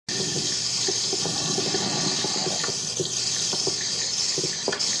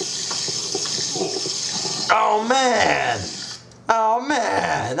Oh man! Oh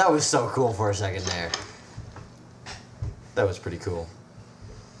man! That was so cool for a second there. That was pretty cool.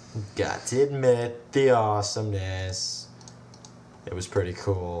 Got to admit the awesomeness. It was pretty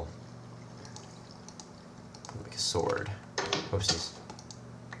cool. Like a sword. Whoopsies.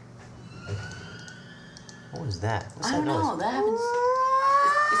 What was that? What's I don't that noise? know. That happens.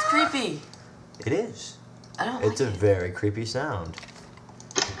 It's creepy. It is. I don't It's like a it. very creepy sound.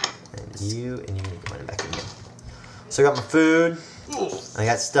 And you going back in again. So I got my food. I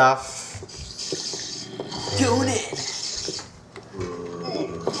got stuff. Doing it.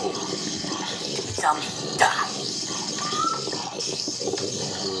 Tell me, die.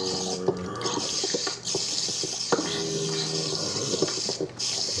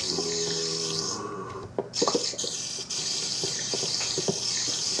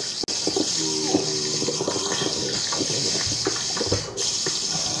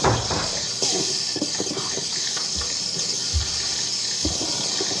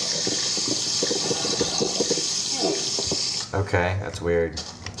 Okay, that's weird.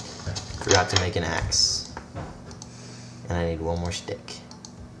 Forgot to make an axe. And I need one more stick.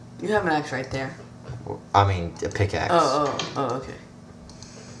 You have an axe right there. I mean, a pickaxe. Oh, okay.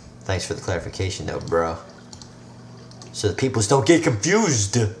 Thanks for the clarification though, bro. So the peoples don't get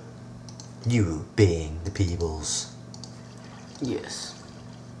confused. You being the peoples. Yes.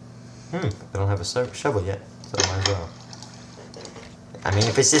 I don't have a shovel yet, so I might as well. I mean,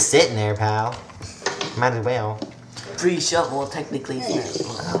 if it's just sitting there, pal, might as well. Free shovel, technically. It's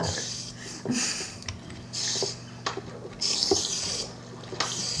not.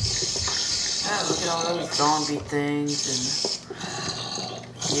 Yeah, look at all those zombie things and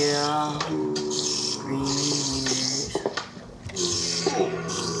yeah, green wieners.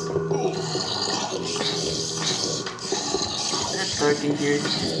 That dark in here is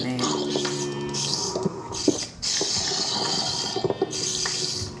just me.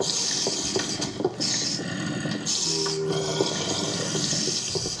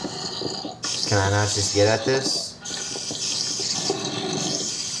 Can I not just get at this?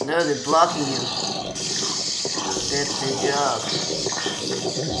 No, they're blocking you. That's their job.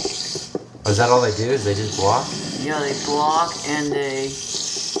 Oh, is that all they do? Is they just block? Yeah, they block and they.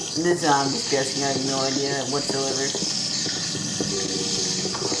 This I'm just guessing. I have no idea whatsoever.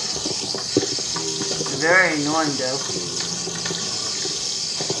 Very annoying though.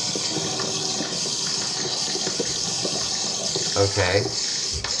 Okay.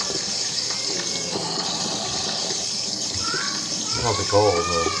 All the gold,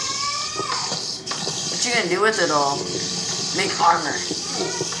 though. What you gonna do with it all? Make armor.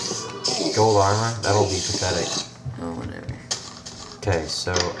 Gold armor? That'll be pathetic. Oh, whatever. Okay,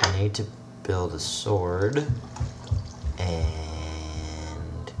 so I need to build a sword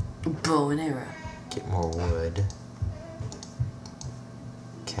and Bow and arrow. get more wood.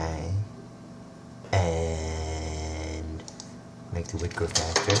 Okay. And make the wood go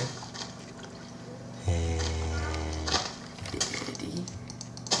faster. And Steady.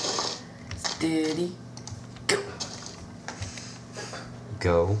 Steady. Go.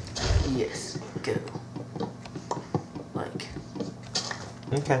 go. Yes, go. Like.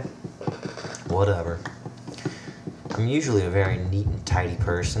 Okay. Whatever. I'm usually a very neat and tidy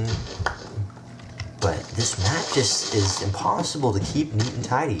person, but this map just is impossible to keep neat and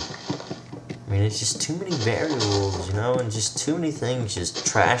tidy. I mean, it's just too many variables, you know, and just too many things just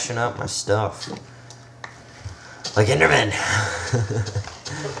trashing up my stuff. Like Enderman.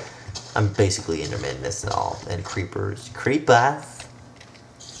 I'm basically Enderman, that's all. And creepers. Creepers!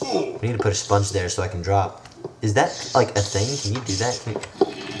 I need to put a sponge there so I can drop. Is that like a thing? Can you do that?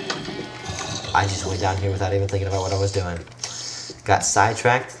 I just went down here without even thinking about what I was doing. Got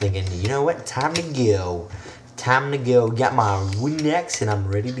sidetracked thinking, you know what? Time to go. Time to go. Got my wooden axe and I'm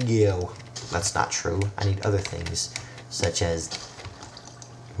ready to go. That's not true. I need other things. Such as...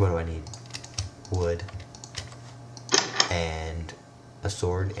 What do I need? Wood. And a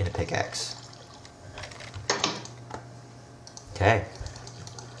sword and a pickaxe. Okay.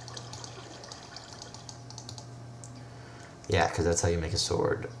 Yeah, because that's how you make a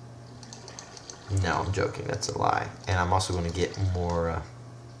sword. No, I'm joking. That's a lie. And I'm also going to get more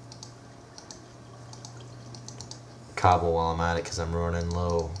cobble while I'm at it because I'm running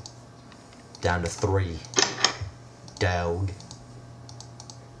low. Down to 3. Dog.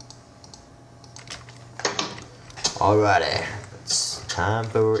 Alrighty. It's time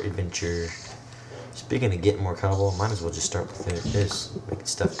for adventure. Speaking of getting more cobble, might as well just start with this. Making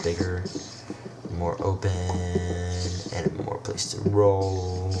stuff bigger, more open, and more place to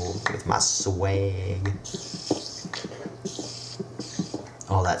roll with my swag.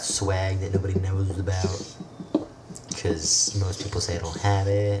 All that swag that nobody knows about. because most people say I don't have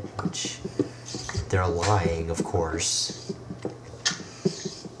it, which they're lying, of course.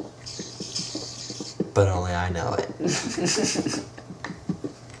 But only I know it.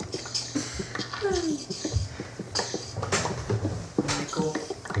 Michael.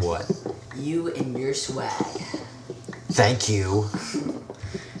 What? You and your swag. Thank you.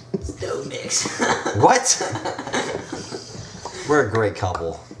 Stove mix. What? We're a great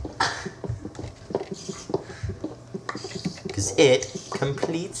couple. Because it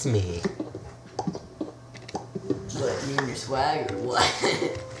completes me. What, you and your swag or what?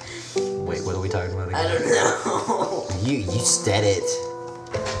 Wait, what are we talking about again? I don't know. You said it.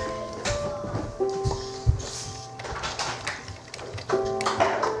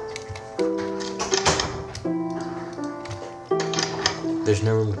 There's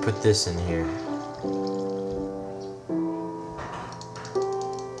no room to put this in here.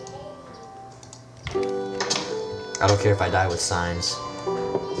 I don't care if I die with signs.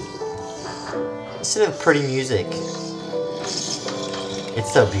 Instead of pretty music,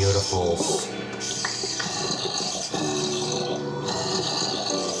 it's so beautiful.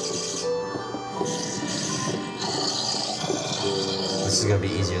 This is gonna be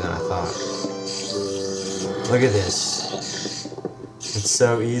easier than I thought. Look at this. It's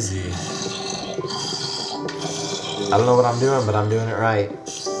so easy. I don't know what I'm doing, but I'm doing it right.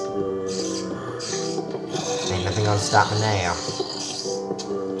 Ain't nothing gonna stop me now.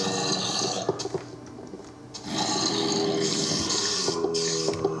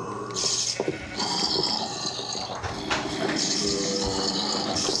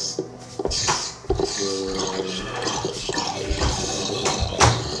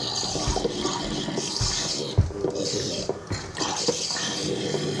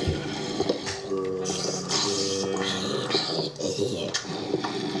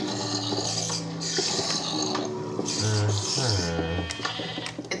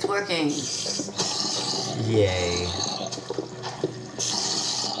 It's working. Yay.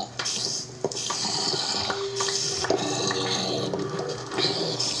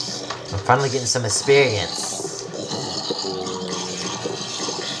 I'm finally getting some experience.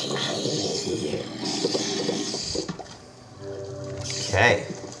 Okay.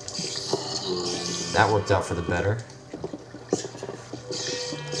 That worked out for the better.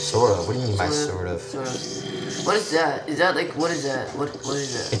 Sort of. What do you mean by sort of? Sort of. What is that? Is that like, what is that? What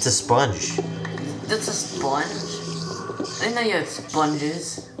is that? It's a sponge. That's a sponge? I didn't know you had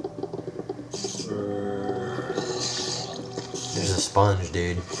sponges. There's a sponge,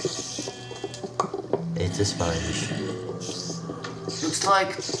 dude. It's a sponge. Looks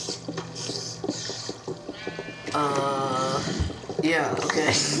like... yeah,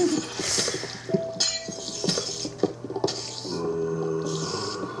 okay.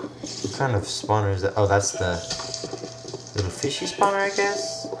 What kind of spawner is that? Oh, that's the little fishy spawner, I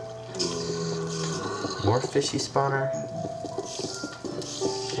guess? More fishy spawner?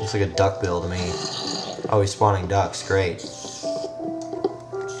 Looks like a duck bill to me. Oh, he's spawning ducks. Great.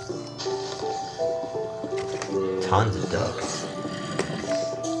 Tons of ducks.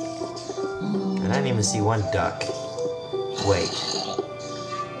 And I didn't even see one duck. Wait.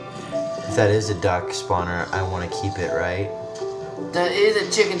 If that is a duck spawner, I want to keep it, right? That is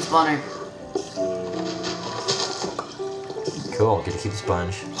a chicken spawner. Cool, get to keep the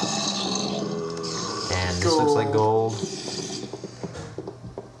sponge. And this looks like gold.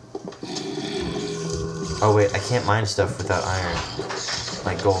 Oh wait, I can't mine stuff without iron.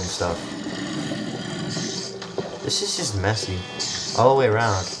 Like gold and stuff. This is just messy. All the way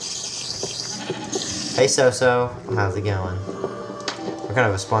around. Hey So-So, how's it going? What kind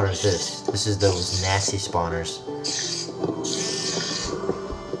of a spawner is this? This is those nasty spawners.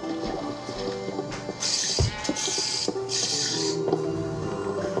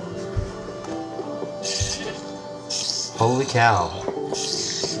 Holy cow.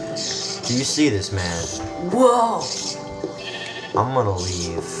 Do you see this, man? Whoa! I'm gonna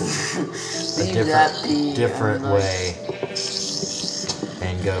leave a Leave that be. different I'm like- way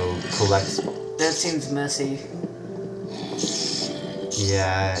and go collect. That seems messy.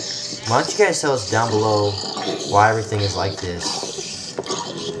 Yeah. Why don't you guys tell us down below why everything is like this?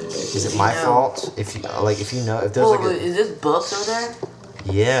 Is it my Yeah. fault? If you like, if you know, if there's Whoa, like wait, is this books over there?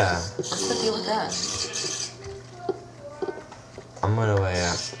 yeah, What's the deal with that? I'm gonna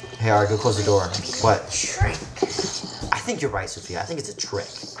hey, alright, go close the door. What? Trick. I think you're right, Sophia. I think it's a trick.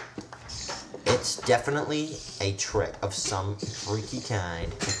 It's definitely a trick of some freaky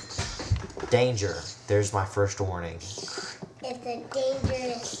kind. Danger. There's my first warning. It's a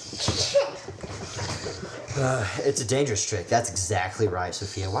dangerous trick. It's a dangerous trick. That's exactly right,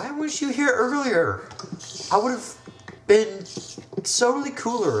 Sophia. Why weren't you here earlier? I would have been totally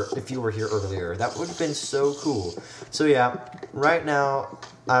cooler if you were here earlier. That would have been so cool. So yeah, right now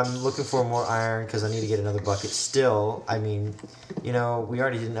I'm looking for more iron because I need to get another bucket still. I mean, you know, we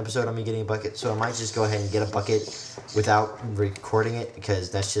already did an episode on me getting a bucket, so I might just go ahead and get a bucket without recording it because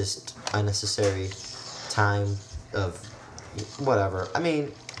that's just unnecessary time of whatever. I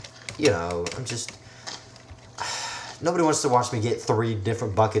mean, you know, I'm just... Nobody wants to watch me get 3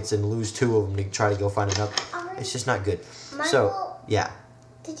 different buckets and lose 2 of them to try to go find another. It's just not good. Michael, So, yeah.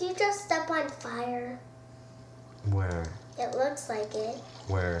 Did you just step on fire? Where? It looks like it.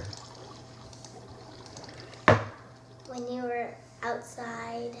 Where? When you were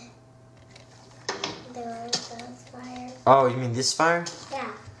outside, there was a fire. Oh, you mean this fire?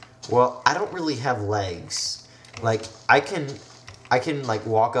 Yeah. Well, I don't really have legs. Like, I can like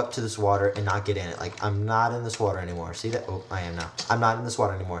walk up to this water and not get in it. Like, I'm not in this water anymore. See that? Oh, I am now. I'm not in this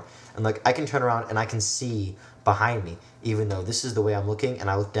water anymore. And like, I can turn around and I can see behind me, even though this is the way I'm looking, and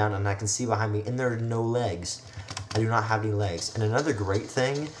I look down and I can see behind me, and there are no legs. I do not have any legs. And another great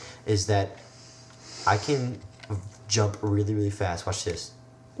thing is that I can jump really, really fast. Watch this.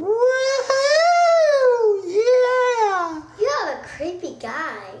 Woohoo! Yeah! You have a creepy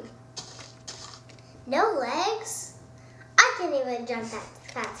guy. No legs? I can't even jump that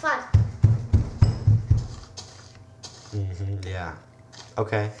fast. Watch. Yeah.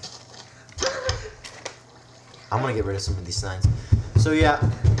 Okay. I'm gonna get rid of some of these signs. So yeah,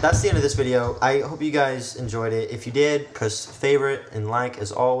 that's the end of this video. I hope you guys enjoyed it. If you did, press favorite and like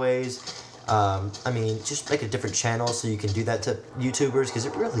as always. I mean, just make a different channel so you can do that to YouTubers because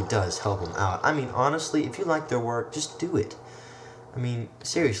it really does help them out. I mean, honestly, if you like their work, just do it. I mean,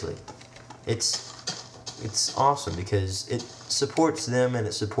 seriously, it's awesome because it supports them and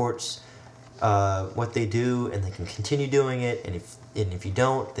it supports what they do, and they can continue doing it. And if you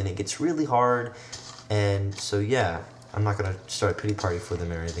don't, then it gets really hard. And so yeah, I'm not gonna start a pity party for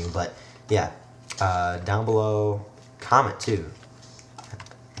them or anything, but yeah, down below, comment too.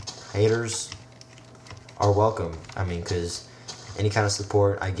 Haters are welcome. I mean, because any kind of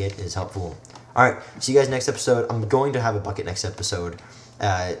support I get is helpful. All right, see you guys next episode. I'm going to have a bucket next episode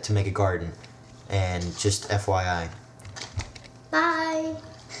to make a garden, and just FYI. Bye.